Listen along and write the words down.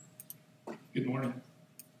Good morning.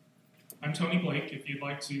 I'm Tony Blake. If you'd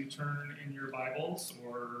like to turn in your Bibles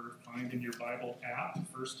or find in your Bible app,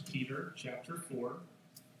 1 Peter chapter 4,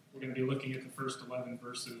 we're going to be looking at the first 11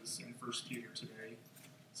 verses in 1 Peter today.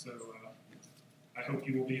 So I hope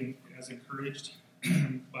you will be as encouraged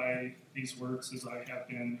by these words as I have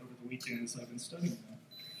been over the weekend as I've been studying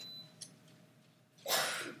them.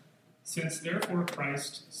 Since therefore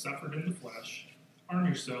Christ suffered in the flesh, arm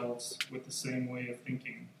yourselves with the same way of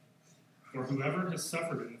thinking. For whoever has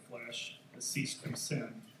suffered in the flesh has ceased from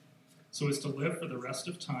sin, so as to live for the rest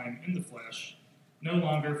of time in the flesh, no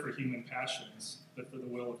longer for human passions, but for the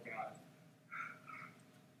will of God.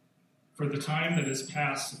 For the time that is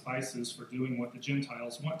past suffices for doing what the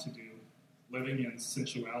Gentiles want to do, living in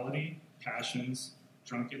sensuality, passions,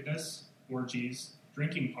 drunkenness, orgies,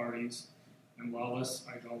 drinking parties, and lawless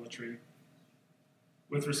idolatry.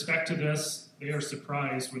 With respect to this, they are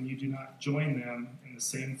surprised when you do not join them in the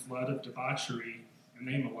same flood of debauchery, and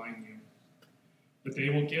they malign you. But they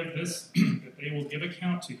will give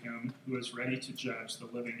account to him who is ready to judge the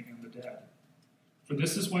living and the dead. For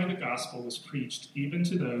this is why the gospel was preached even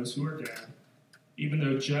to those who are dead, even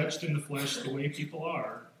though judged in the flesh the way people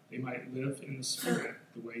are, they might live in the spirit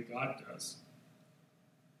the way God does.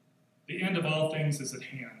 The end of all things is at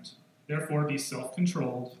hand. Therefore be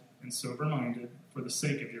self-controlled and sober-minded for the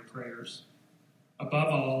sake of your prayers. Above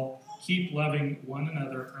all, keep loving one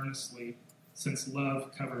another earnestly, since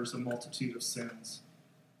love covers a multitude of sins.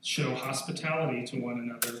 Show hospitality to one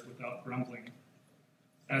another without grumbling.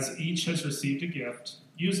 As each has received a gift,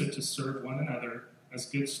 use it to serve one another as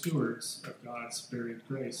good stewards of God's varied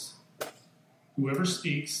grace. Whoever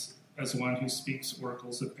speaks, as one who speaks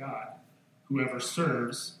oracles of God. Whoever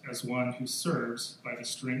serves, as one who serves by the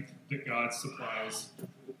strength that God supplies,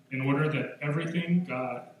 in order that in everything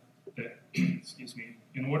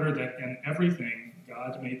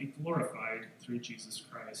God may be glorified through Jesus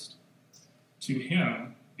Christ. To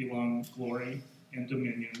him belong glory and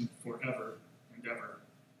dominion forever and ever.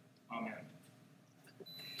 Amen.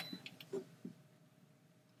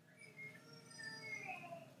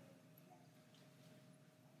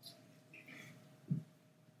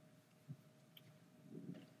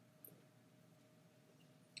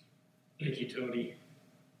 Thank you, Tony.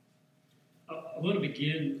 I want to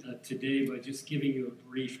begin today by just giving you a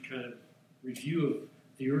brief kind of review of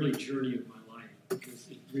the early journey of my life, because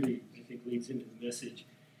it really, I think, leads into the message.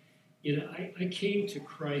 You know, I came to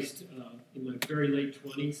Christ in my very late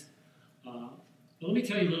 20s. Let me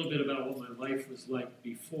tell you a little bit about what my life was like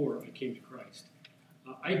before I came to Christ.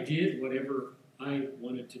 I did whatever I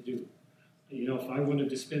wanted to do. You know, if I wanted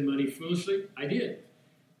to spend money foolishly, I did.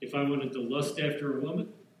 If I wanted to lust after a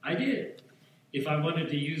woman, I did. If I wanted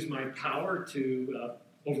to use my power to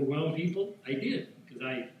overwhelm people, I did, because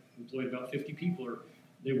I employed about 50 people, or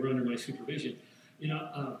they were under my supervision. You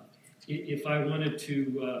know, if I wanted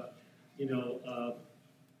to,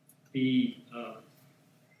 be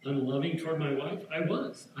unloving toward my wife, I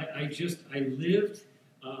was. I lived,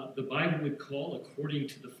 the Bible would call according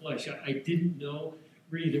to the flesh. I didn't know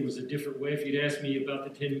really there was a different way. If you'd asked me about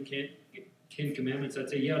the Ten Commandments, I'd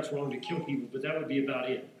say, yeah, it's wrong to kill people, but that would be about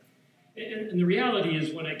it. And the reality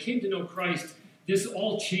is, when I came to know Christ, this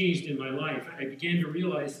all changed in my life. I began to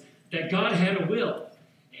realize that God had a will,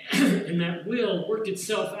 and that will worked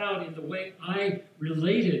itself out in the way I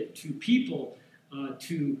related to people,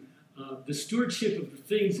 to the stewardship of the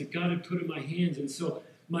things that God had put in my hands. And so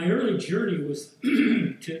my early journey was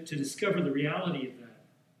to discover the reality of that.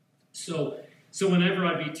 So whenever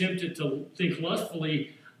I'd be tempted to think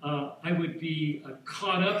lustfully, I would be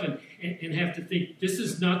caught up and have to think, this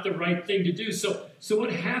is not the right thing to do. So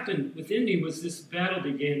what happened within me was this battle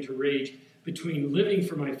began to rage between living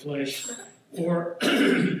for my flesh or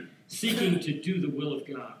seeking to do the will of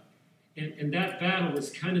God. And that battle was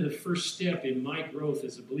kind of the first step in my growth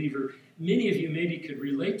as a believer. Many of you maybe could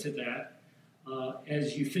relate to that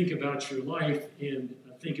as you think about your life and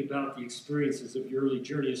think about the experiences of your early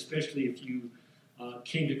journey, especially if you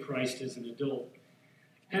came to Christ as an adult.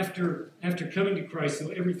 After coming to Christ, so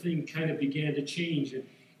everything kind of began to change,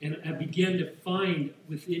 and I began to find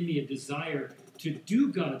within me a desire to do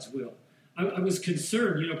God's will. I was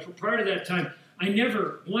concerned, prior to that time, I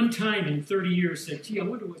never, one time in 30 years, said, gee, I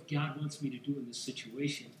wonder what God wants me to do in this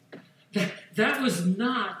situation. That was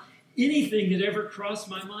not anything that ever crossed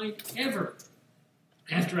my mind, ever.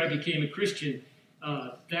 After I became a Christian,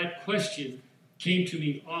 that question came to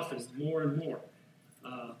me often, more and more.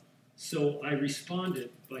 So I responded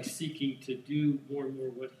by seeking to do more and more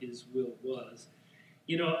what his will was.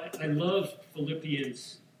 I love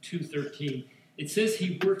Philippians 2:13. It says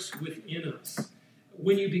he works within us.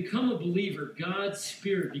 When you become a believer, God's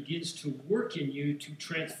Spirit begins to work in you to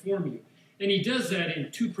transform you. And he does that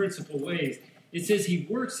in two principal ways. It says he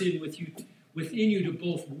works within you to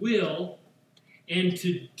both will and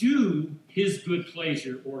to do his good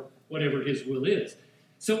pleasure, or whatever his will is.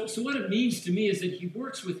 So what it means to me is that he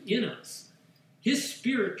works within us. His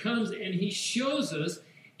Spirit comes and he shows us,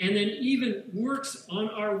 and then even works on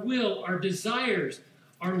our will, our desires,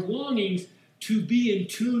 our longings to be in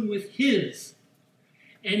tune with his.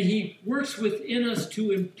 And he works within us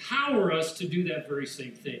to empower us to do that very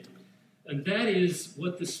same thing. And that is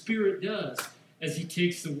what the Spirit does as he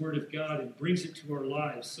takes the Word of God and brings it to our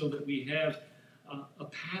lives so that we have a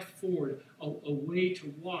path forward, a way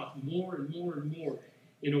to walk more and more and more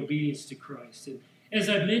in obedience to Christ. And as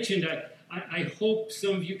I've mentioned, I hope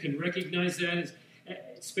some of you can recognize that,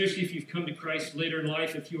 especially if you've come to Christ later in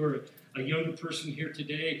life. If you are a younger person here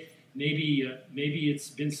today, maybe it's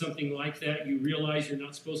been something like that. You realize you're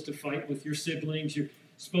not supposed to fight with your siblings. You're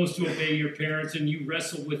supposed to obey your parents, and you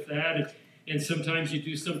wrestle with that. And sometimes you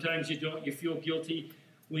do, sometimes you don't. You feel guilty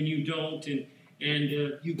when you don't, and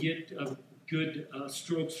you get good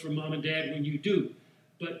strokes from mom and dad when you do.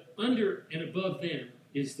 But under and above them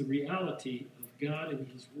is the reality of God and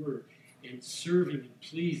his Word, and serving and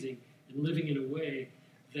pleasing and living in a way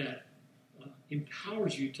that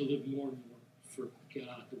empowers you to live more and more for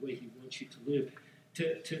God, the way he wants you to live,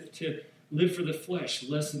 to live for the flesh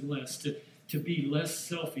less and less, to be less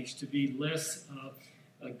selfish, to be less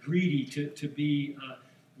greedy, to be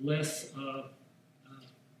less,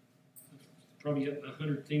 probably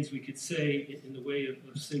 100 things we could say in the way of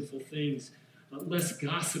sinful things, less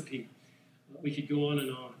gossipy. We could go on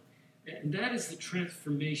and on. And that is the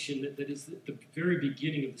transformation that is the very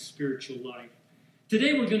beginning of the spiritual life.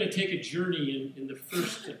 Today we're going to take a journey in the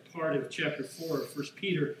first part of chapter 4 of 1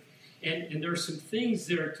 Peter. And there are some things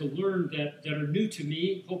there to learn that are new to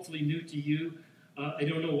me, hopefully new to you. I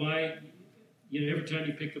don't know why. Every time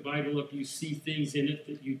you pick the Bible up, you see things in it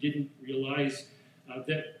that you didn't realize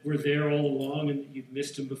that were there all along and that you've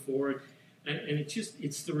missed them before. And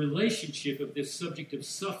it's the relationship of this subject of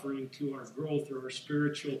suffering to our growth or our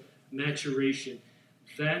spiritual maturation.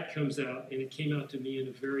 That comes out, and it came out to me in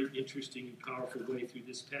a very interesting and powerful way through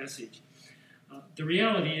this passage. The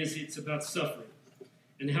reality is it's about suffering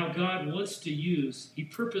and how God wants to he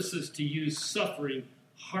purposes to use suffering,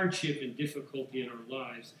 hardship, and difficulty in our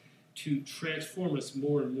lives to transform us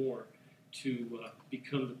more and more to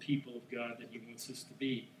become the people of God that he wants us to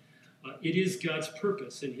be. It is God's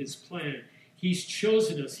purpose and his plan. He's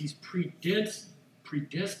chosen us. He's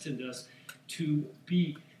predestined us to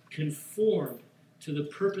be conformed to the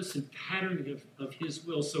purpose and pattern of his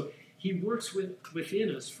will. So he works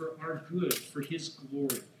within us for our good, for his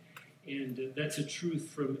glory. And that's a truth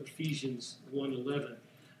from Ephesians 1:11.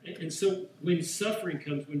 And so when suffering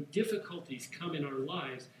comes, when difficulties come in our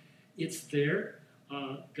lives, it's there.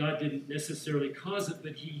 God didn't necessarily cause it,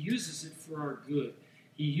 but he uses it for our good.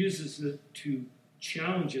 He uses it to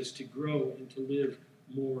challenge us to grow and to live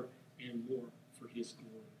more and more for his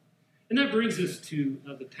glory. And that brings us to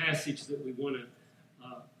the passage that we want to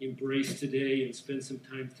embrace today and spend some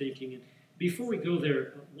time thinking. And before we go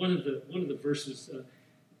there, one of the verses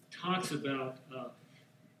talks about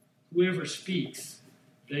whoever speaks,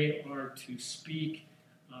 they are to speak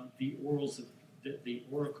the oracles of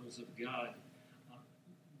God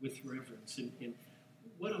with reverence. And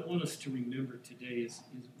what I want us to remember today is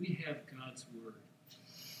we have God's Word.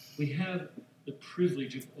 We have the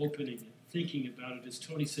privilege of opening it, thinking about it, as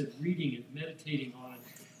Tony said, reading it, meditating on it.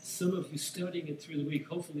 Some of you studying it through the week,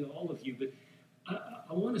 hopefully all of you. But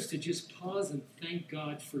I want us to just pause and thank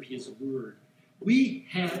God for his Word. We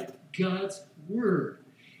have God's Word,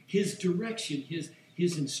 his direction, his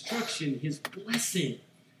instruction, his blessing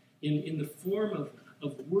in the form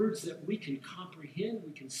of words that we can comprehend,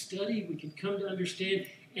 we can study, we can come to understand,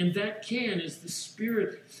 and that can, as the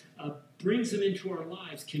Spirit brings them into our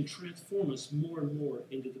lives, can transform us more and more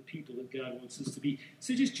into the people that God wants us to be.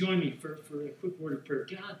 So just join me for a quick word of prayer.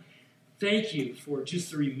 God, thank you for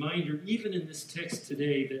just a reminder, even in this text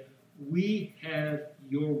today, that we have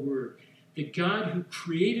your Word. The God who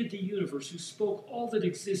created the universe, who spoke all that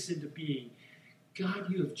exists into being,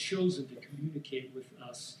 God, you have chosen to communicate with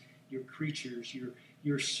us, your creatures,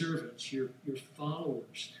 your servants, your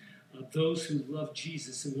followers, those who love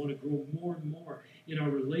Jesus and want to grow more and more in our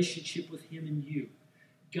relationship with him and you.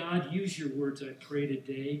 God, use your words, I pray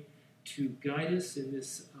today, to guide us in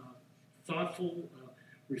this thoughtful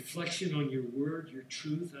reflection on your word, your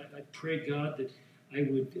truth. I pray, God, that I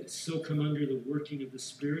would so come under the working of the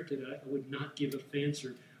Spirit that I would not give offense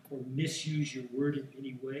or misuse your word in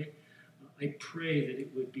any way. I pray that it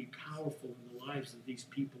would be powerful in the lives of these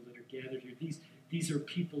people that are gathered here. These are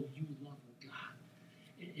people you love, God,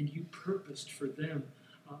 and you purposed for them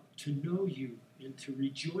to know you and to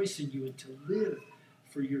rejoice in you and to live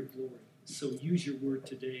for your glory. So use your word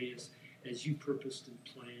today as you purposed and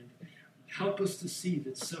planned. Help us to see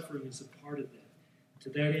that suffering is a part of that. To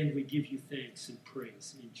that end, we give you thanks and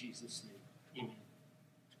praise in Jesus' name.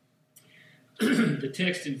 Amen. The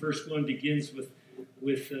text in verse 1 begins with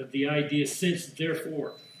the idea, since,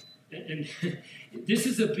 therefore. And this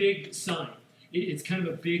is a big sign. It's kind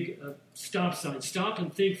of a big stop sign. Stop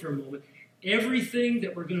and think for a moment. Everything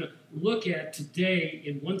that we're going to look at today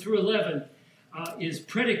in 1 through 11 is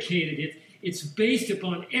predicated. It's based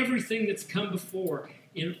upon everything that's come before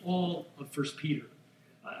in all of 1 Peter.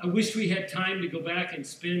 I wish we had time to go back and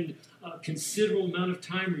spend a considerable amount of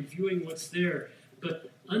time reviewing what's there. But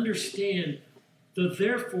understand, the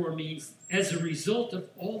therefore means as a result of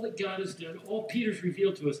all that God has done, all Peter's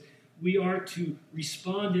revealed to us, we are to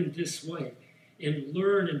respond in this way and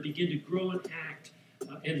learn and begin to grow and act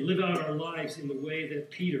and live out our lives in the way that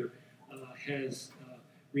Peter has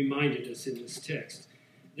reminded us in this text.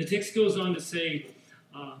 The text goes on to say,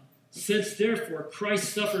 since therefore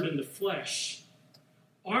Christ suffered in the flesh,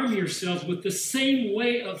 arm yourselves with the same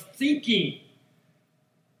way of thinking.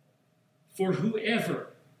 For whoever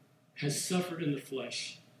has suffered in the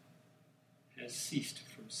flesh has ceased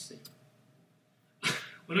from sin.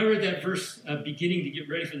 When I read that verse beginning to get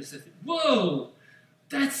ready for this, I said, whoa,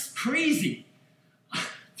 that's crazy.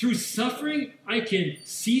 Through suffering, I can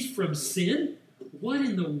cease from sin? What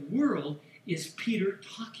in the world is Peter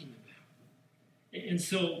talking about? And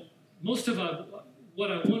so most of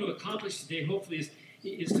what I want to accomplish today, hopefully,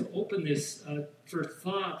 is to open this for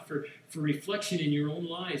thought, for reflection in your own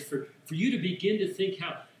lives, for you to begin to think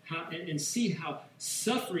how and see how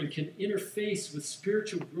suffering can interface with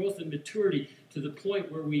spiritual growth and maturity to the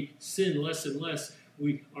point where we sin less and less,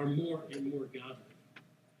 we are more and more godly.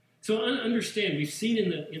 So understand, we've seen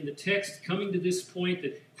in the text coming to this point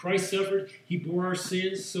that Christ suffered, he bore our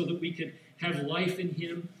sins so that we could have life in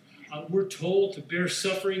him. We're told to bear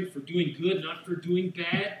suffering for doing good, not for doing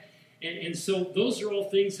bad. And so those are all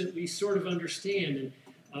things that we sort of understand.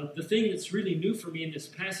 And the thing that's really new for me in this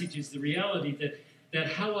passage is the reality that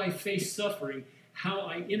how I face suffering, how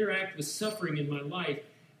I interact with suffering in my life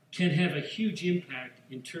can have a huge impact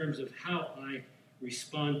in terms of how I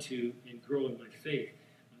respond to and grow in my faith,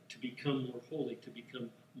 to become more holy, to become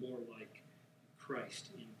more like Christ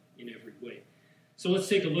in every way. So let's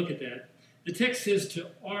take a look at that. The text says to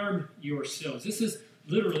arm yourselves. This is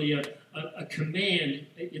literally a command.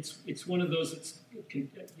 It's one of those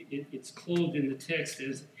it's clothed in the text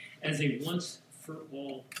as a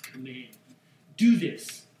once-for-all command. Do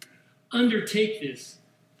this. Undertake this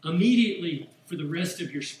immediately for the rest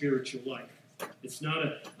of your spiritual life. It's not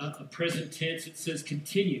a present tense. It says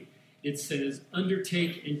continue. It says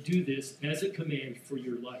undertake and do this as a command for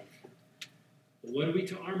your life. What are we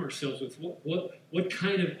to arm ourselves with? What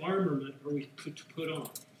kind of armament are we to put on?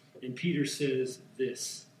 And Peter says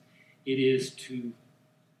this. It is to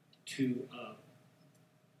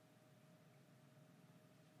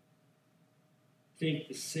think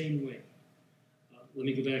the same way. Let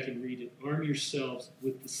me go back and read it. Arm yourselves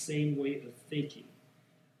with the same way of thinking.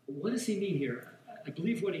 What does he mean here? I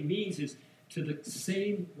believe what he means is to the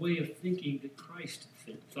same way of thinking that Christ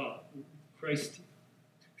thought. Christ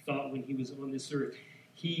thought when he was on this earth.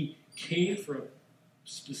 He came for a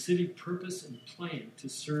specific purpose and plan to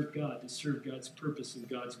serve God, to serve God's purpose and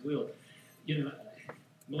God's will. You know,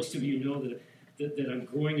 most of you know that I'm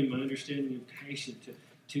growing in my understanding and passion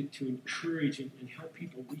to encourage and help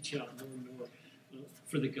people reach out more and more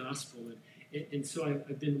for the gospel. And so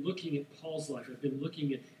I've been looking at Paul's life. I've been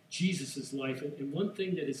looking at Jesus' life. And one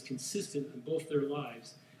thing that is consistent in both their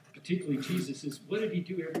lives, particularly Jesus, is what did he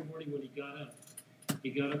do every morning when he got up? He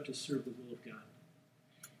got up to serve the will of God.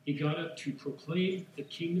 He got up to proclaim the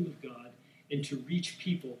kingdom of God and to reach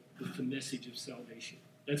people with the message of salvation.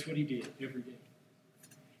 That's what he did every day.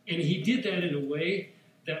 And he did that in a way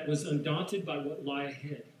that was undaunted by what lay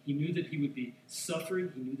ahead. He knew that he would be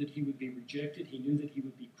suffering. He knew that he would be rejected. He knew that he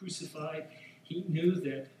would be crucified. He knew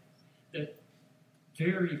that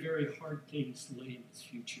very, very hard things lay in his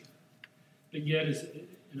future. But yet,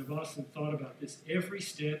 and I've often thought about this, every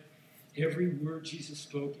step, every word Jesus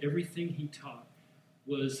spoke, everything he taught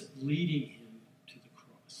was leading him to the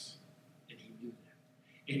cross. And he knew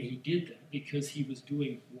that. And he did that because he was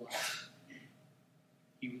doing what?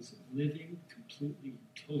 He was living completely and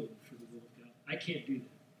totally for the will of God. I can't do that.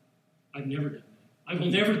 I've never done that. I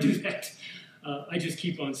will never do that. I just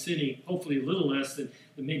keep on sinning, hopefully a little less than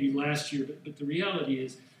maybe last year. But the reality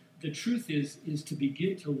is the truth is to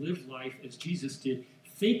begin to live life as Jesus did,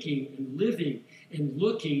 thinking and living and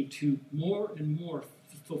looking to more and more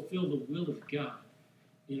fulfill the will of God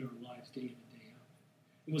in our lives day in and day out.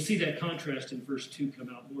 And we'll see that contrast in verse 2 come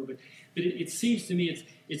out more, but it seems to me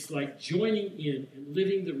it's like joining in and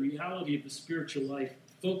living the reality of the spiritual life,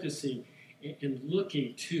 focusing and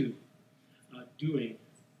looking to doing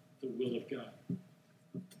the will of God.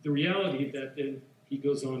 The reality of that, then, he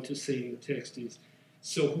goes on to say in the text is,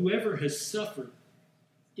 so whoever has suffered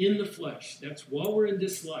in the flesh, that's while we're in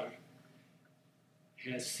this life,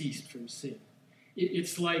 has ceased from sin.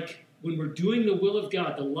 It's like when we're doing the will of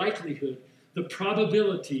God, the likelihood, the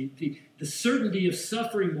probability, the certainty of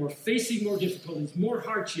suffering more, facing more difficulties, more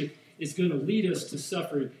hardship is going to lead us to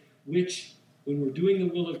suffering, which, when we're doing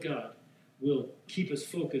the will of God, will keep us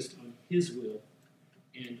focused on his will,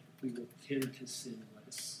 and we will tend to sin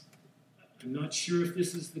less. I'm not sure if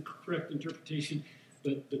this is the correct interpretation,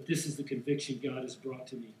 but this is the conviction God has brought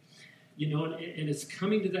to me. And it's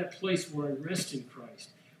coming to that place where I rest in Christ,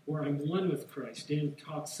 where I'm one with Christ. Dan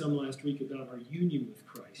talked some last week about our union with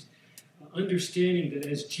Christ. Understanding that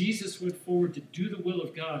as Jesus went forward to do the will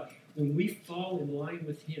of God, when we fall in line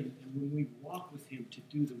with him and when we walk with him to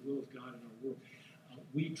do the will of God in our world,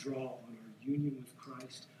 we draw on our union with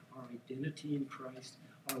Christ, our identity in Christ,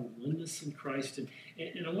 our oneness in Christ.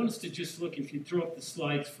 And I want us to just look, if you throw up the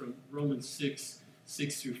slides from Romans 6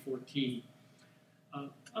 through 14.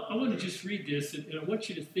 I want to just read this, and I want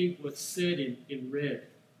you to think what's said in red.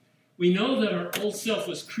 We know that our old self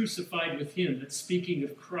was crucified with him, that's speaking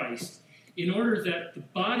of Christ, in order that the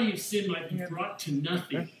body of sin might be brought to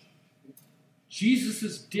nothing.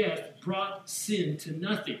 Jesus' death brought sin to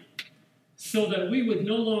nothing, so that we would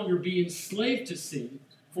no longer be enslaved to sin,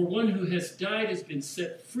 for one who has died has been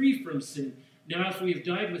set free from sin. Now, if we have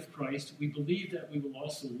died with Christ, we believe that we will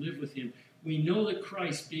also live with him. We know that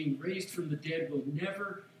Christ, being raised from the dead, will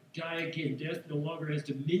never die again. Death no longer has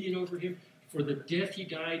dominion over him. For the death he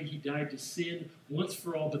died to sin once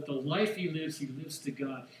for all. But the life he lives to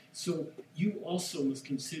God. So you also must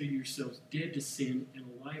consider yourselves dead to sin and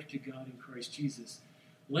alive to God in Christ Jesus.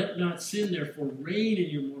 Let not sin, therefore, reign in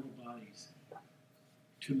your mortal bodies,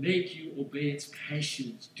 to make you obey its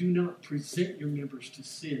passions. Do not present your members to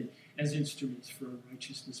sin as instruments for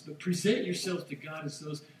unrighteousness, but present yourselves to God as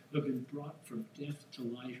those who have been brought from death to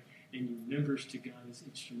life, and your members to God as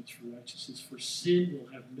instruments for righteousness. For sin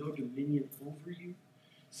will have no dominion over you,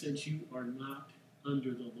 since you are not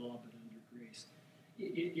under the law but under grace.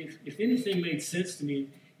 If anything made sense to me,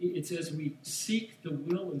 it's as we seek the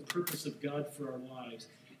will and purpose of God for our lives,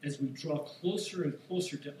 as we draw closer and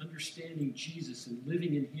closer to understanding Jesus and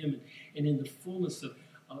living in him and in the fullness of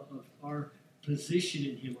our position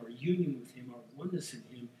in him, our union with him, our oneness in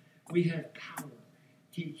him, we have power.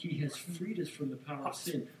 He has freed us from the power of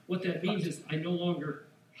sin. What that means is I no longer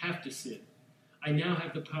have to sin. I now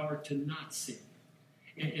have the power to not sin.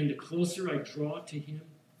 And the closer I draw to him,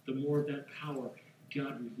 the more of that power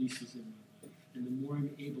God releases in my life. And the more I'm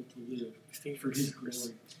able to live for his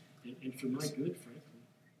glory and for my good, frankly.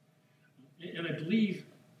 And I believe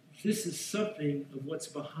this is something of what's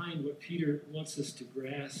behind what Peter wants us to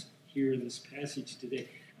grasp here in this passage today.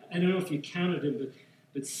 I don't know if you counted them,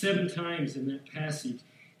 but 7 times in that passage,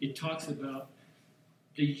 it talks about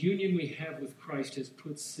the union we have with Christ has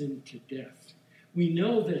put sin to death. We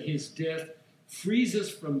know that his death frees us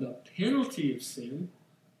from the penalty of sin.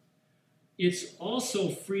 It's also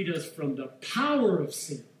freed us from the power of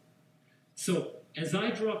sin. So as I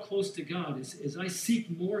draw close to God, as I seek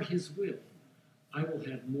more his will, I will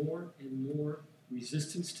have more and more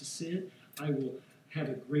resistance to sin. I will have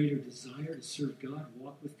a greater desire to serve God,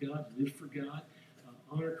 walk with God, live for God,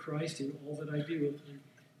 honor Christ in all that I do. And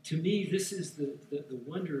to me, this is the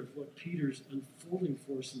wonder of what Peter's unfolding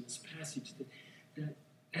for us in this passage, that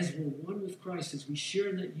as we're one with Christ, as we share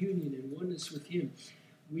in that union and oneness with him,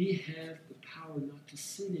 we have the power not to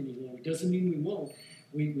sin any longer. It doesn't mean we won't.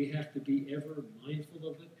 We have to be ever mindful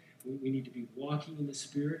of it. We need to be walking in the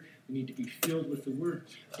Spirit. We need to be filled with the Word.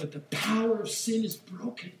 But the power of sin is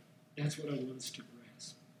broken. That's what I want us to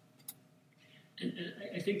grasp. And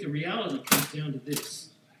I think the reality comes down to this.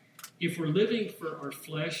 If we're living for our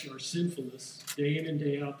flesh, our sinfulness, day in and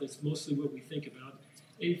day out, that's mostly what we think about.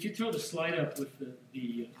 If you throw the slide up with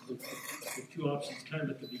the 2 options kind of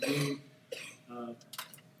at the beginning,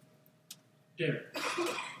 there.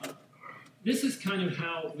 This is kind of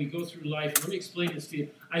how we go through life. Let me explain this to you.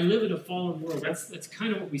 I live in a fallen world. That's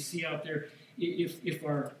kind of what we see out there. If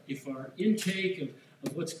our intake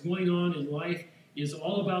of what's going on in life is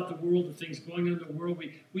all about the world, the things going on in the world,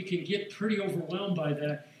 we can get pretty overwhelmed by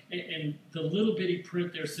that. And the little bitty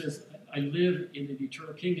print there says, I live in an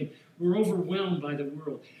eternal kingdom. We're overwhelmed by the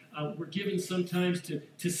world. We're given sometimes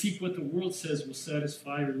to seek what the world says will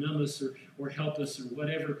satisfy or numb us or help us or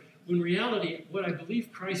whatever. When in reality, what I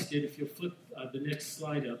believe Christ did, if you'll flip the next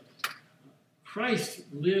slide up, Christ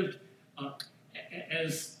lived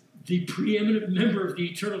as the preeminent member of the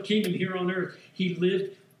eternal kingdom here on earth. He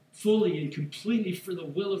lived fully and completely for the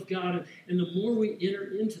will of God. And the more we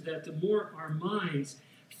enter into that, the more our minds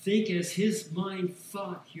think as his mind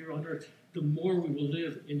thought here on earth, the more we will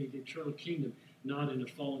live in an eternal kingdom, not in a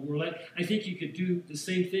fallen world. I think you could do the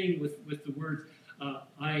same thing with the word,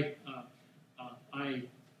 I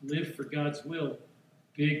live for God's will,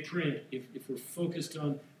 big print. If we're focused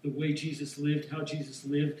on the way Jesus lived, how Jesus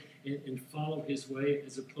lived, and follow his way,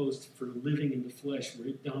 as opposed to for living in the flesh where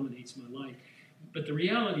it dominates my life. But the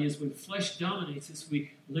reality is when flesh dominates us,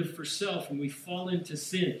 we live for self and we fall into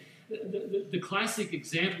sin. The classic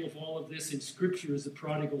example of all of this in Scripture is the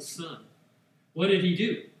prodigal son. What did he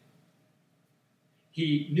do?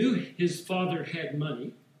 He knew his father had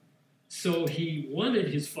money, so he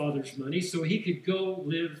wanted his father's money so he could go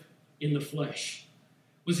live in the flesh.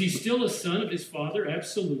 Was he still a son of his father?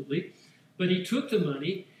 Absolutely. But he took the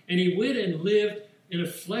money and he went and lived in a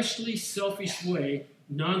fleshly, selfish way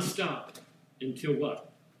nonstop until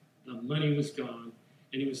what? The money was gone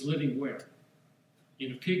and he was living where?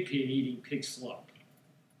 In a pig pen eating pig slop.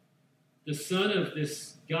 The son of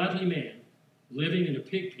this godly man living in a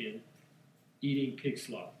pig pen eating pig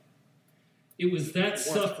slop. It was that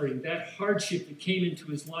suffering, that hardship that came into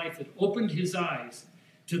his life that opened his eyes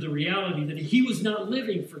to the reality that he was not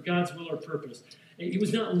living for God's will or purpose. He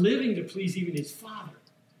was not living to please even his father.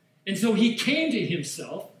 And so he came to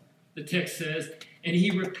himself, the text says, and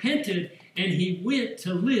he repented and he went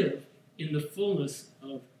to live in the fullness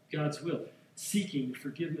of God's will, seeking the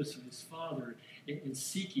forgiveness of his father and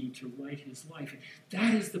seeking to right his life.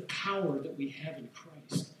 That is the power that we have in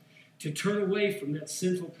Christ, to turn away from that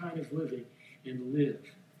sinful kind of living and live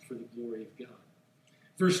for the glory of God.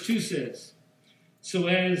 Verse 2 says, so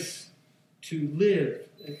as to live,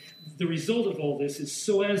 the result of all this is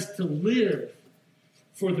so as to live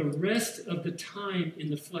for the rest of the time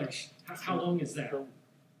in the flesh. How long is that?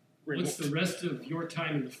 What's the rest of your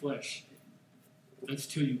time in the flesh? That's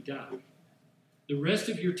till you die. The rest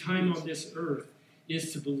of your time on this earth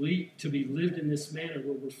is to be lived in this manner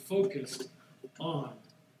where we're focused on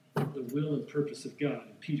the will and purpose of God.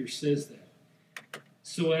 And Peter says that.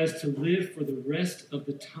 So as to live for the rest of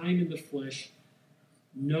the time in the flesh,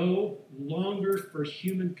 no longer for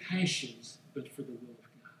human passions, but for the will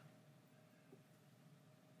of God.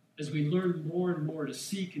 As we learn more and more to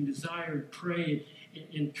seek and desire and pray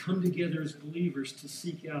and come together as believers to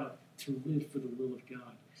seek out to live for the will of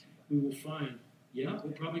God, we will find,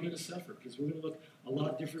 we're probably going to suffer because we're going to look a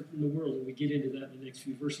lot different from the world, and we get into that in the next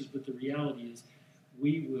few verses, but the reality is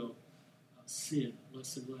we will sin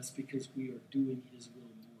less and less because we are doing his will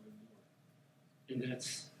more and more. And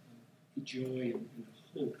that's the joy and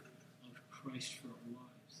the hope of Christ for our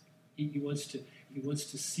lives. He wants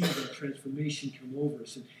to see that transformation come over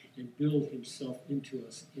us and build himself into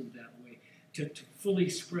us in that way, to fully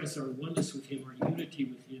express our oneness with him, our unity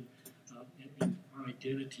with him, and our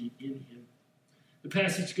identity in him. The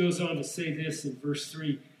passage goes on to say this in verse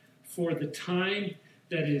 3, for the time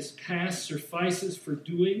that is past suffices for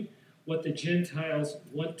doing what the Gentiles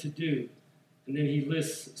want to do. And then he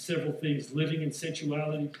lists several things: living in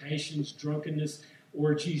sensuality, passions, drunkenness,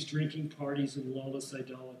 orgies, drinking parties, and lawless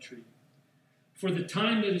idolatry. For the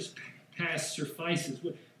time that is past suffices.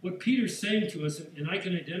 What Peter's saying to us, and I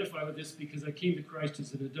can identify with this because I came to Christ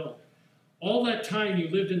as an adult. All that time you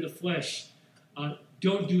lived in the flesh,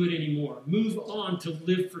 don't do it anymore. Move on to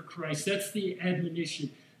live for Christ. That's the admonition.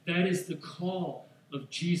 That is the call of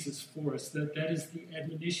Jesus for us. That is the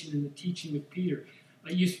admonition and the teaching of Peter.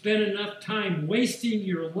 You spent enough time wasting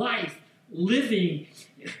your life living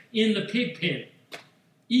in the pig pen,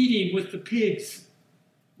 eating with the pigs.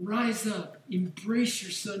 Rise up, embrace your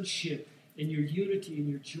sonship and your unity and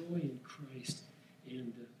your joy in Christ,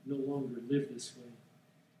 and no longer live this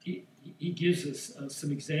way. He gives us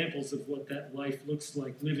some examples of what that life looks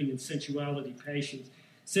like, living in sensuality, passions.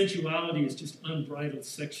 Sensuality is just unbridled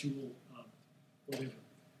sexual whatever.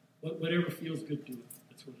 Whatever feels good, do it.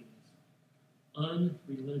 That's what it is.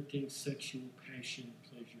 Unrelenting sexual passion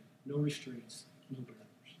and pleasure. No restraints, no boundaries.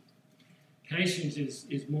 Passions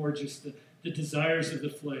is more just the desires of the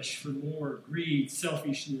flesh for more, greed,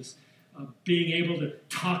 selfishness, being able to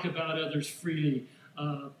talk about others freely,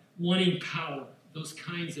 wanting power. Those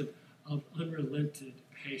kinds of unrelented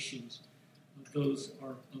passions, those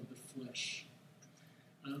are of the flesh.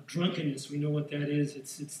 Drunkenness, we know what that is.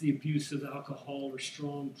 It's the abuse of alcohol or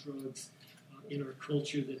strong drugs in our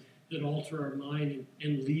culture that alter our mind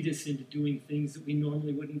and lead us into doing things that we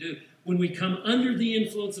normally wouldn't do. When we come under the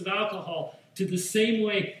influence of alcohol, to the same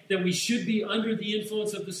way that we should be under the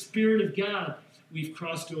influence of the Spirit of God, we've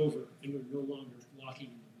crossed over and we're no longer walking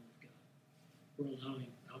in the will of God. We're allowing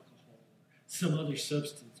alcohol or some other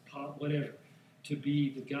substance, pot, whatever, to be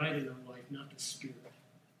the guide in our life, not the Spirit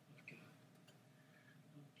of God.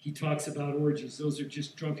 He talks about orgies. Those are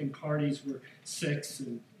just drunken parties where sex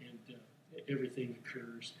and everything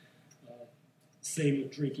occurs. Same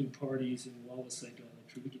with drinking parties and lawless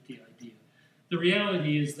idolatry. We get the idea. The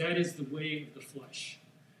reality is that is the way of the flesh.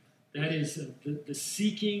 That is the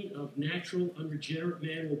seeking of natural, unregenerate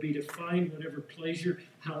man will be to find whatever pleasure,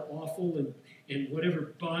 how awful, and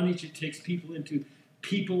whatever bondage it takes people into.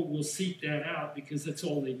 People will seek that out because that's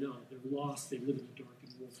all they know. They're lost. They live in a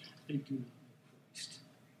darkened world. They do not know Christ.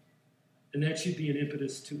 And that should be an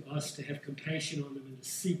impetus to us to have compassion on them and to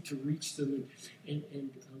seek to reach them and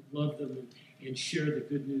love them and share the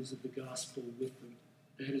good news of the gospel with them.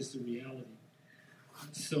 That is the reality.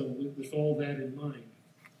 So with all that in mind,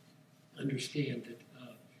 understand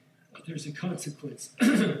that there's a consequence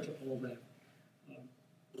to all that.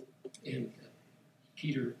 And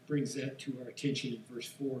Peter brings that to our attention in verse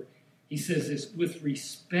 4. He says this, with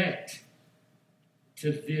respect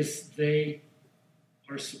to this, they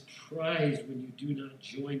are surprised when you do not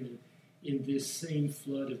join them in this same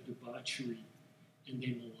flood of debauchery, and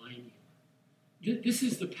they malign you. This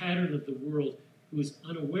is the pattern of the world who is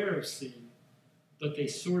unaware of sin, but they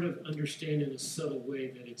sort of understand in a subtle way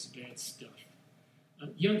that it's bad stuff.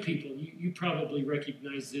 Young people, you probably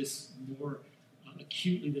recognize this more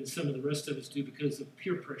acutely than some of the rest of us do because of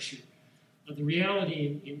peer pressure. The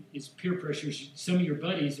reality is peer pressure. Some of your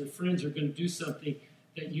buddies or friends are going to do something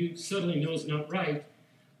that you suddenly know is not right,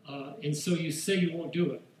 and so you say you won't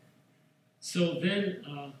do it. So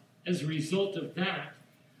then, as a result of that,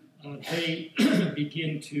 they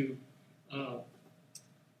begin to,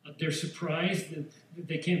 they're surprised that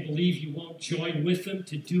they can't believe you won't join with them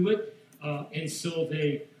to do it, and so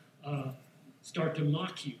they start to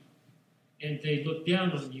mock you, and they look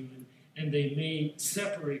down on you, and they may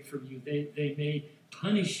separate from you. They may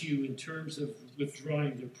punish you in terms of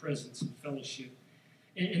withdrawing their presence and fellowship.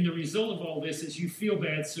 And the result of all this is you feel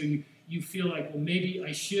bad, so you feel like, well, maybe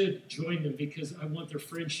I should join them because I want their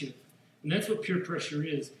friendship. And that's what peer pressure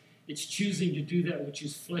is. It's choosing to do that which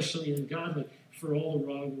is fleshly and ungodly for all the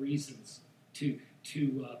wrong reasons, to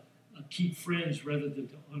keep friends rather than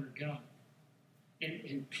to honor God.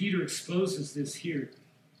 And Peter exposes this here.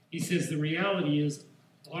 He says the reality is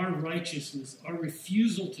our righteousness, our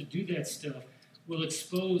refusal to do that stuff will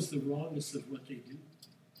expose the wrongness of what they do.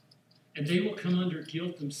 And they will come under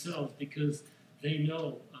guilt themselves because they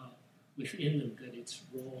know within them that it's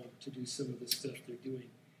wrong to do some of the stuff they're doing.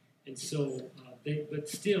 And so, but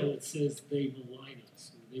still it says they malign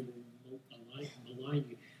us. Or they will malign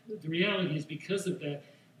you. The reality is because of that,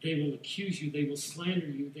 they will accuse you, they will slander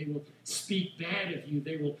you, they will speak bad of you,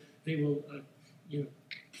 they will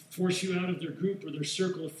force you out of their group or their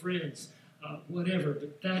circle of friends, whatever.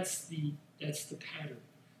 But that's the pattern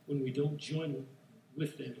when we don't join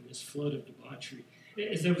with them in this flood of debauchery.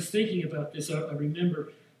 As I was thinking about this, I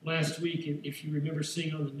remember last week, if you remember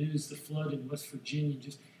seeing on the news the flood in West Virginia,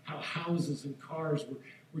 just how houses and cars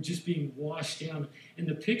were just being washed down. And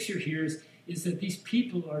the picture here is that these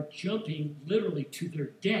people are jumping literally to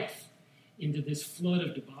their death into this flood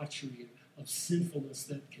of debauchery, of sinfulness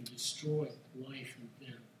that can destroy life and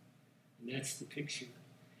them. And that's the picture.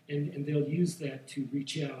 And they'll use that to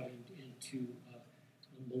reach out and to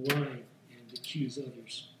malign and accuse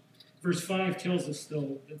others. Verse 5 tells us,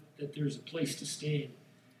 though, that there's a place to stand.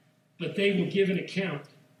 But they will give an account,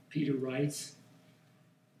 Peter writes.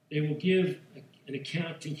 They will give an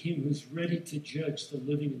account to him who's ready to judge the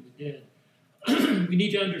living and the dead. We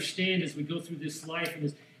need to understand as we go through this life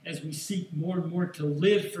and as we seek more and more to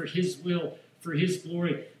live for his will, for his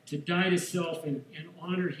glory, to die to self and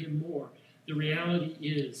honor him more. The reality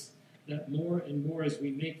is that more and more as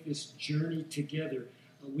we make this journey together,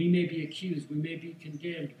 we may be accused, we may be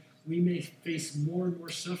condemned, we may face more and more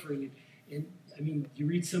suffering. And I mean, you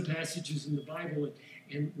read some passages in the Bible,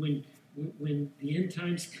 and when the end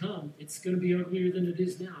times come, it's going to be uglier than it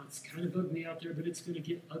is now. It's kind of ugly out there, but it's going to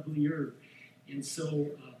get uglier. And so,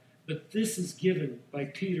 but this is given by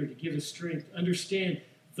Peter to give us strength. Understand,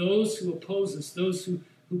 those who oppose us, those who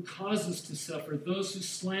cause us to suffer, those who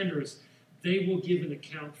slander us, they will give an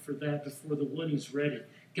account for that before the one who's ready.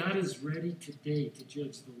 God is ready today to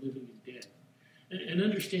judge the living and dead. And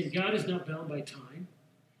understand, God is not bound by time.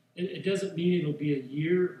 It doesn't mean it'll be a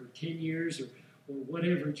year or 10 years or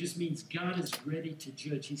whatever. It just means God is ready to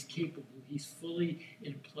judge. He's capable. He's fully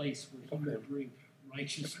in a place where he will bring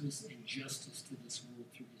righteousness and justice to this world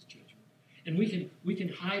through his judgment. And we can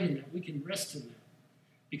hide in that. We can rest in that.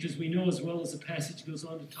 Because we know, as well as the passage goes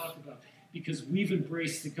on to talk about, because we've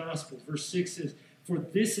embraced the gospel. Verse 6 says, for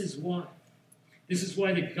this is why. This is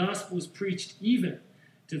why the gospel is preached even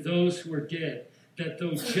to those who are dead, that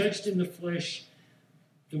though judged in the flesh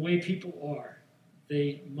the way people are,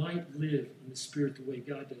 they might live in the spirit the way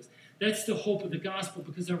God does. That's the hope of the gospel,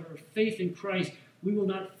 because of our faith in Christ, we will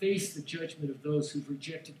not face the judgment of those who've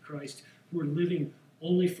rejected Christ, who are living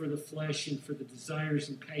only for the flesh and for the desires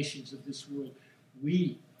and passions of this world.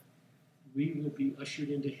 We will be ushered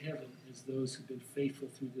into heaven as those who've been faithful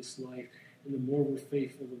through this life. And the more we're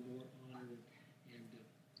faithful, the more honor and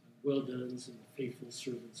well-dones and faithful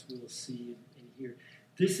servants we'll see and hear.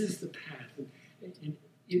 This is the path. And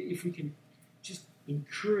if we can just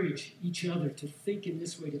encourage each other to think in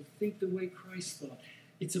this way, to think the way Christ thought.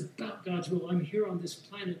 It's about God's will. I'm here on this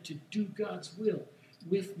planet to do God's will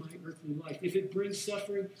with my earthly life. If it brings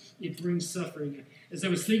suffering, it brings suffering. As I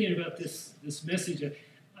was thinking about this message,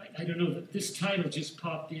 I don't know, that this title just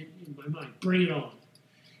popped in my mind. Bring it on.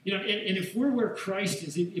 You know, and if we're where Christ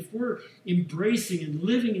is, if we're embracing and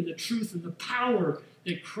living in the truth and the power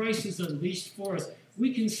that Christ has unleashed for us,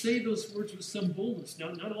 we can say those words with some boldness. Now,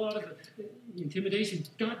 not a lot of intimidation.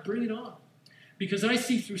 God, bring it on. Because I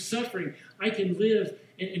see through suffering, I can live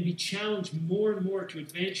and be challenged more and more to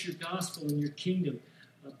advance your gospel and your kingdom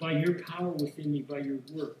by your power within me, by your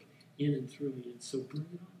work in and through me. And so bring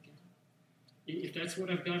it on, God. If that's what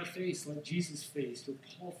I've got to face, like Jesus faced or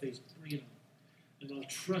Paul faced, bring it on. And I'll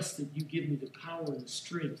trust that you give me the power and the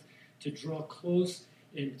strength to draw close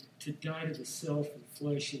and to die to the self and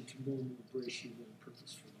flesh and to more and more embrace your will and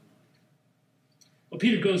purpose for my life. Well,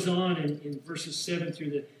 Peter goes on in verses 7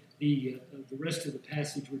 through the rest of the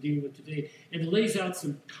passage we're dealing with today and lays out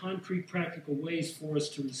some concrete, practical ways for us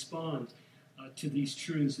to respond to these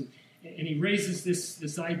truths. And he raises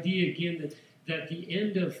this idea again that the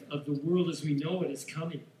end of the world as we know it is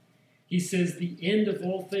coming. He says the end of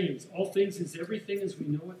all things is everything as we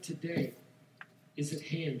know it today, is at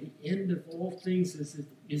hand. The end of all things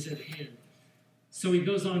is at hand. So he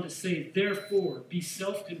goes on to say, therefore, be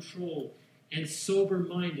self-controlled and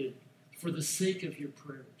sober-minded for the sake of your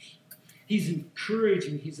prayers. He's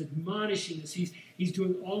encouraging, he's admonishing us, he's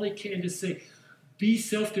doing all he can to say, be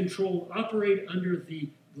self-controlled, operate under the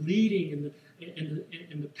leading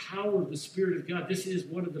and the power of the Spirit of God. This is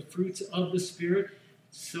one of the fruits of the Spirit,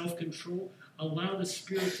 self-control. Allow the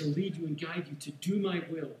Spirit to lead you and guide you to do my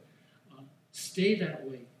will. Stay that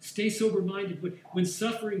way. Stay sober-minded. When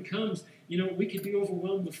suffering comes, you know, we could be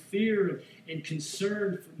overwhelmed with fear and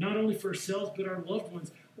concern, not only for ourselves, but our loved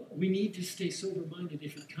ones. We need to stay sober-minded.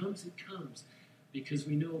 If it comes, it comes. Because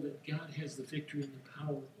we know that God has the victory and the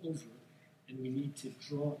power over it. And we need to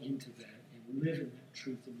draw into that and live in that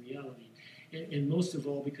truth and reality. And most of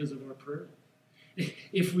all, because of our prayer.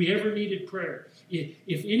 If we ever needed prayer,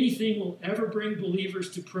 if anything will ever bring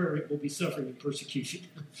believers to prayer, it will be suffering and persecution.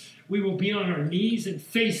 We will be on our knees and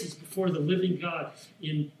faces before the living God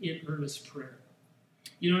in earnest prayer.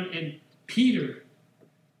 You know, and Peter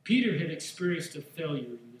had experienced a failure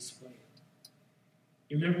in this way.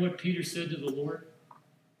 You remember what Peter said to the Lord?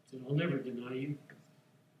 He said, I'll never deny you.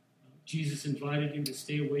 Jesus invited him to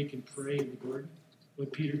stay awake and pray in the garden.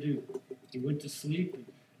 What did Peter do? He went to sleep. And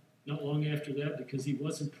not long after that, because he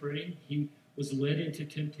wasn't praying, he was led into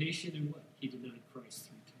temptation, and what? He denied Christ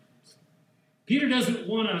 3 times. Peter doesn't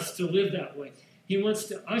want us to live that way. He wants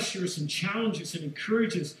to usher us and challenge us and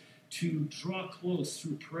encourage us to draw close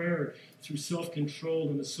through prayer, through self-control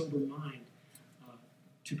and a sober mind,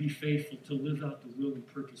 to be faithful, to live out the will and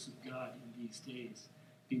purpose of God in these days.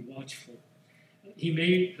 Be watchful. He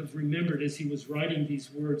may have remembered as he was writing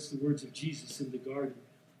these words, the words of Jesus in the garden,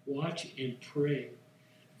 watch and pray,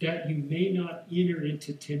 that you may not enter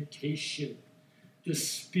into temptation. The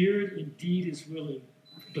spirit indeed is willing,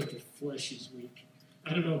 but the flesh is weak.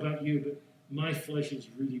 I don't know about you, but my flesh is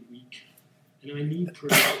really weak. And I need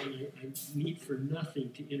prayer, and I need for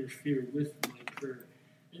nothing to interfere with my prayer.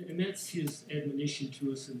 And that's his admonition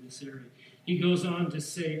to us in this area. He goes on to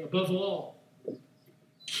say, above all,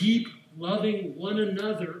 keep loving one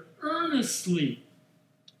another earnestly,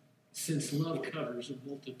 since love covers a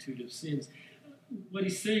multitude of sins. What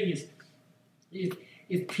he's saying is,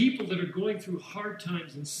 if people that are going through hard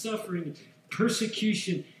times and suffering and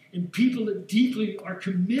persecution, and people that deeply are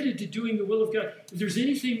committed to doing the will of God, if there's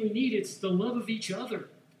anything we need, it's the love of each other.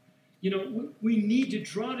 You know, we need to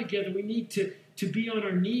draw together. We need to to be on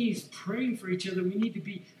our knees praying for each other. We need to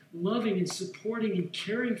be loving and supporting and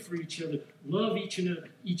caring for each other. Love each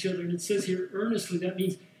other. And it says here earnestly. That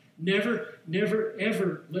means never, never,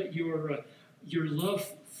 ever let your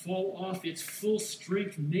love fall off its full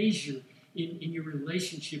strength measure in your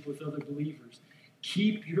relationship with other believers.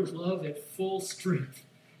 Keep your love at full strength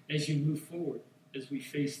as you move forward, as we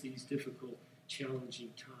face these difficult, challenging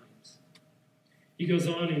times. He goes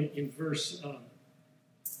on in verse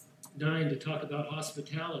 9 to talk about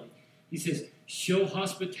hospitality. He says, show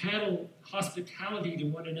hospitality to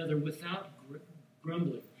one another without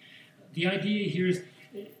grumbling. The idea here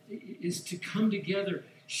is to come together,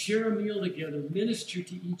 share a meal together, minister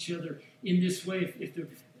to each other in this way.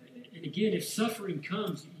 And again, if suffering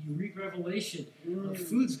comes, you read Revelation,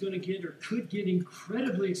 food's going to get or could get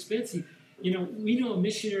incredibly expensive. We know a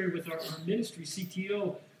missionary with our ministry,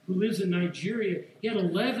 CTO, who lives in Nigeria. He had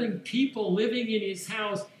 11 people living in his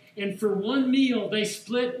house, and for one meal, they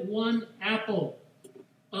split one apple.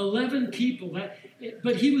 11 people.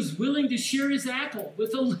 But he was willing to share his apple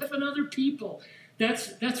with 11 other people.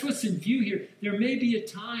 That's what's in view here. There may be a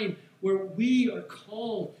time where we are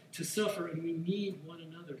called to suffer, and we need one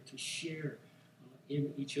another to share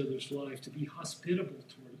in each other's life, to be hospitable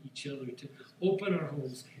toward each other, to open our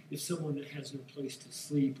homes if someone has no place to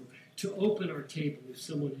sleep, or to open our table if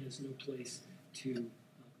someone has no place to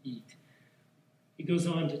eat. He goes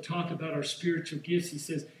on to talk about our spiritual gifts. He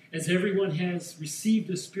says, as everyone has received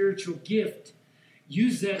a spiritual gift,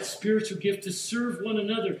 use that spiritual gift to serve one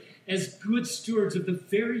another as good stewards of the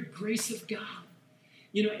very grace of God.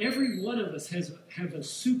 Every one of us have a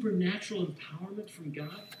supernatural empowerment from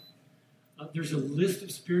God. There's a list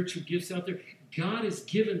of spiritual gifts out there. God has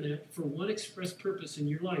given that for one express purpose in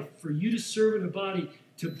your life, for you to serve in a body,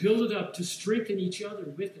 to build it up, to strengthen each other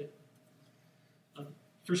with it.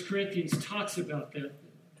 1 Corinthians talks about that.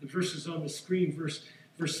 The verse is on the screen. Verse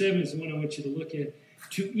 7 is the one I want you to look at.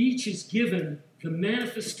 To each is given the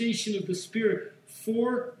manifestation of the Spirit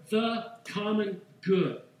for the common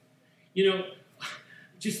good.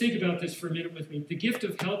 Just think about this for a minute with me. The gift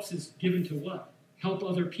of helps is given to what? Help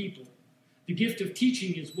other people. The gift of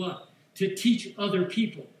teaching is what? To teach other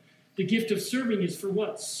people. The gift of serving is for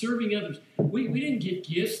what? Serving others. We didn't get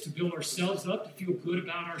gifts to build ourselves up, to feel good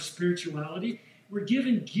about our spirituality. We're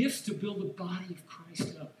given gifts to build the body of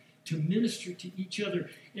Christ up, to minister to each other.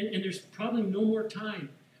 And there's probably no more time,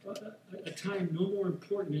 a time no more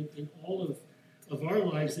important in all of our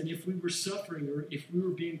lives than if we were suffering or if we were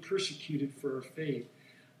being persecuted for our faith.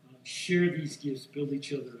 Share these gifts, build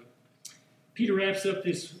each other up. Peter wraps up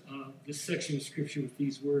this section of Scripture with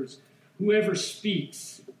these words. Whoever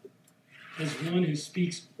speaks as one who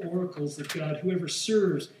speaks oracles of God. Whoever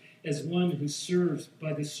serves as one who serves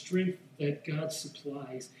by the strength that God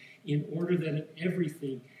supplies, in order that in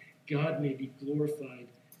everything God may be glorified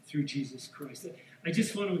through Jesus Christ. I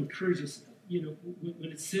just want to encourage us,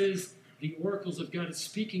 when it says the oracles of God, it's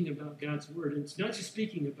speaking about God's word, and it's not just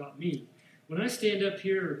speaking about me. When I stand up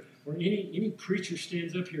here, or any preacher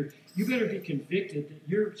stands up here, you better be convicted that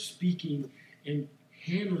you're speaking and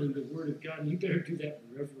handling the word of God, and you better do that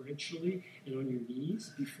reverentially and on your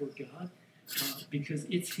knees before God, because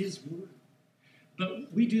it's his word.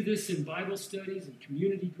 But we do this in Bible studies and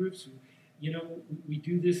community groups. We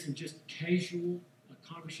do this in just casual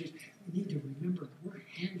conversation. We need to remember we're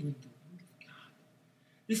handling the word of God.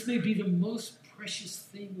 This may be the most precious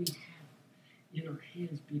thing we have in our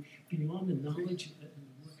hands, beyond the knowledge and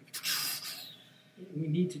the work of God. We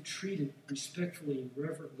need to treat it respectfully and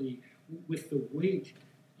reverently with the weight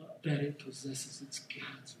that it possesses. It's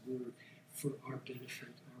God's word for our benefit,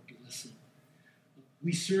 our blessing.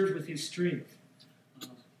 We serve with his strength,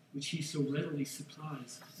 which he so readily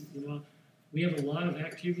supplies. We have a lot of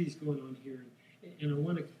activities going on here, and I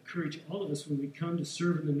want to encourage all of us when we come to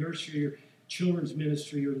serve in the nursery or children's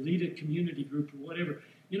ministry or lead a community group or whatever.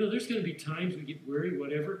 There's going to be times we get weary,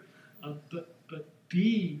 whatever, but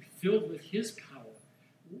be filled with his power.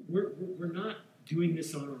 We're not doing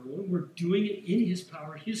this on our own. We're doing it in his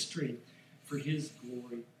power, his strength, for his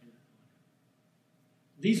glory and honor.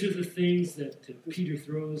 These are the things that Peter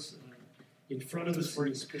throws in front of us in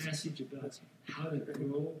this passage about how to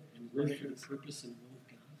grow and live for the purpose and will of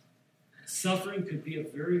God. Suffering could be a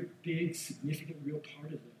very big, significant, real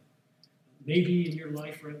part of that. Maybe in your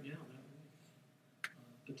life right now, that way.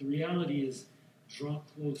 But the reality is, draw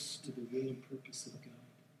close to the will and purpose of God.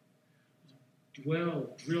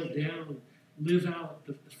 Drill down, live out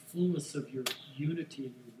the fullness of your unity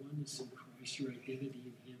and your oneness in Christ, your identity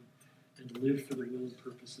in him, and live for the will and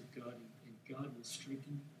purpose of God. And God will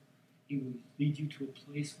strengthen you. He will lead you to a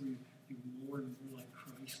place where you're more and more like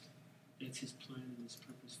Christ. That's his plan and his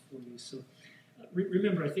purpose for you. So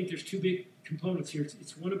Remember, I think there's two big components here.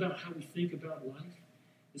 It's one about how we think about life.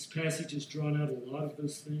 This passage has drawn out a lot of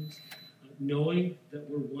those things. Knowing that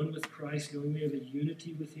we're one with Christ, knowing we have a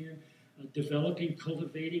unity with Him, developing,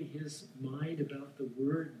 cultivating His mind about the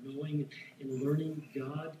Word, knowing and learning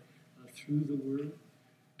God through the Word,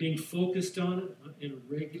 being focused on it in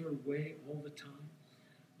a regular way all the time,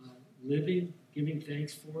 living, giving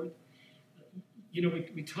thanks for it.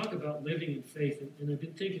 We talk about living in faith, and I've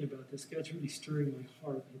been thinking about this. God's really stirring my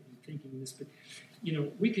heart in thinking this. But,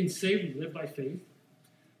 we can say we live by faith,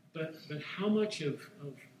 but how much of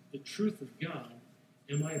the truth of God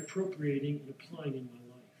am I appropriating and applying in my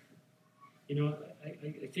life?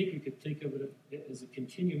 I think you could think of it as a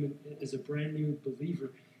continuum. As a brand new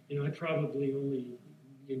believer, I probably only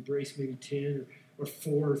embrace maybe 10 or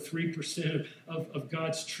 4 or 3% of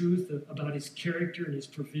God's truth about His character and His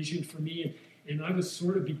provision for me. And I was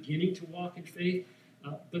sort of beginning to walk in faith.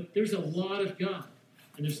 But there's a lot of God,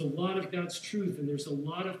 and there's a lot of God's truth, and there's a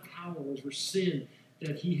lot of power over sin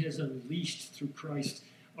that He has unleashed through Christ.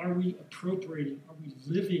 Are we appropriating? Are we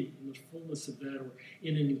living in the fullness of that, or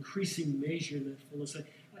in an increasing measure in that fullness?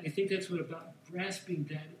 I think that's what about grasping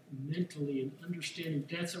that mentally and understanding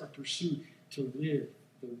that's our pursuit, to live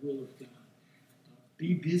the will of God.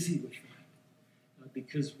 Be busy with that,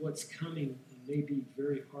 because what's coming may be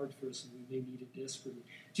very hard for us, and we may need it desperately.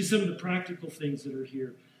 Just some of the practical things that are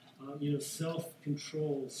here.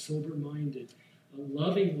 Self-control, sober-minded,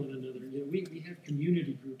 loving one another. We have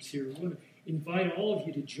community groups here. I want to invite all of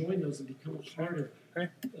you to join those and become a part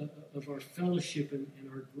of our fellowship and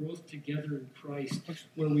our growth together in Christ,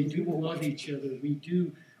 where we do love each other. We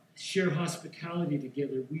do share hospitality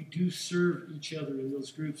together. We do serve each other in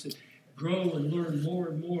those groups and grow and learn more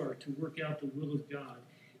and more to work out the will of God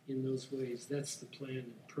in those ways. That's the plan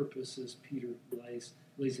and purpose as Peter lays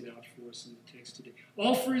it out for us in the text today.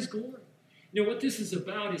 All for His glory. What this is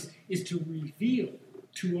about is to reveal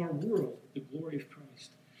to our world the glory of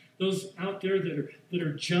Christ. Those out there that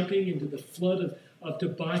are jumping into the flood of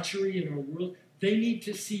debauchery in our world, they need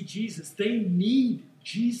to see Jesus. They need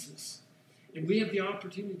Jesus. And we have the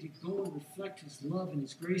opportunity to go and reflect His love and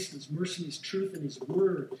His grace and His mercy and His truth and His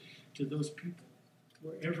word to those people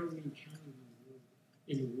wherever we encounter them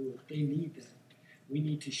in the world. They need that. We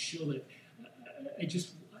need to show that.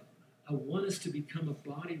 I want us to become a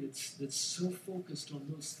body that's so focused on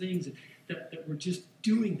those things that we're just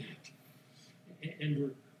doing that,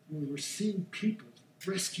 and we're seeing people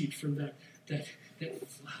rescued from that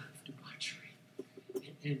flood of debauchery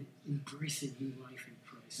and embracing new life in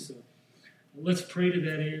Christ. So let's pray to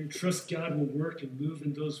that end. Trust God will work and move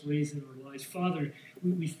in those ways in our lives. Father,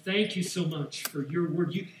 we thank You so much for Your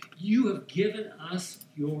word. You have given us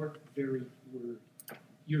Your very word,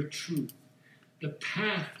 Your truth, the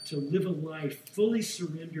path to live a life fully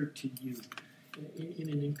surrendered to You in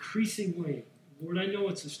an increasing way. Lord, I know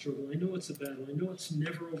it's a struggle. I know it's a battle. I know it's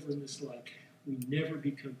never over in this life. We never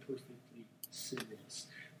become perfectly sinless.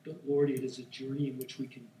 But Lord, it is a journey in which we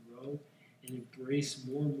can grow and embrace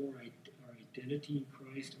more and more our identity in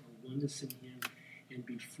Christ, our oneness in Him, and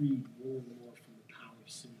be freed more and more from the power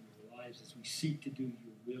of sin in our lives as we seek to do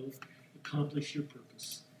Your will, accomplish Your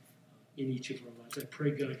purpose in each of our lives. I pray,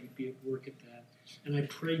 God, You'd be at work at that. And I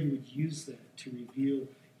pray You would use that to reveal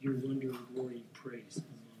Your wonder and glory and praise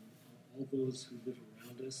among all those who live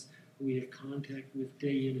around us, who we have contact with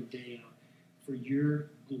day in and day out, for Your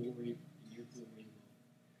glory and Your glory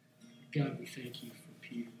alone. God, we thank You for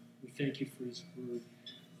Peter. We thank You for his word.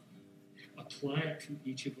 Apply it to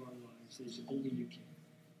each of our lives as only You can,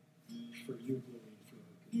 for Your glory and for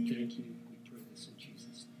Our good. Thank You.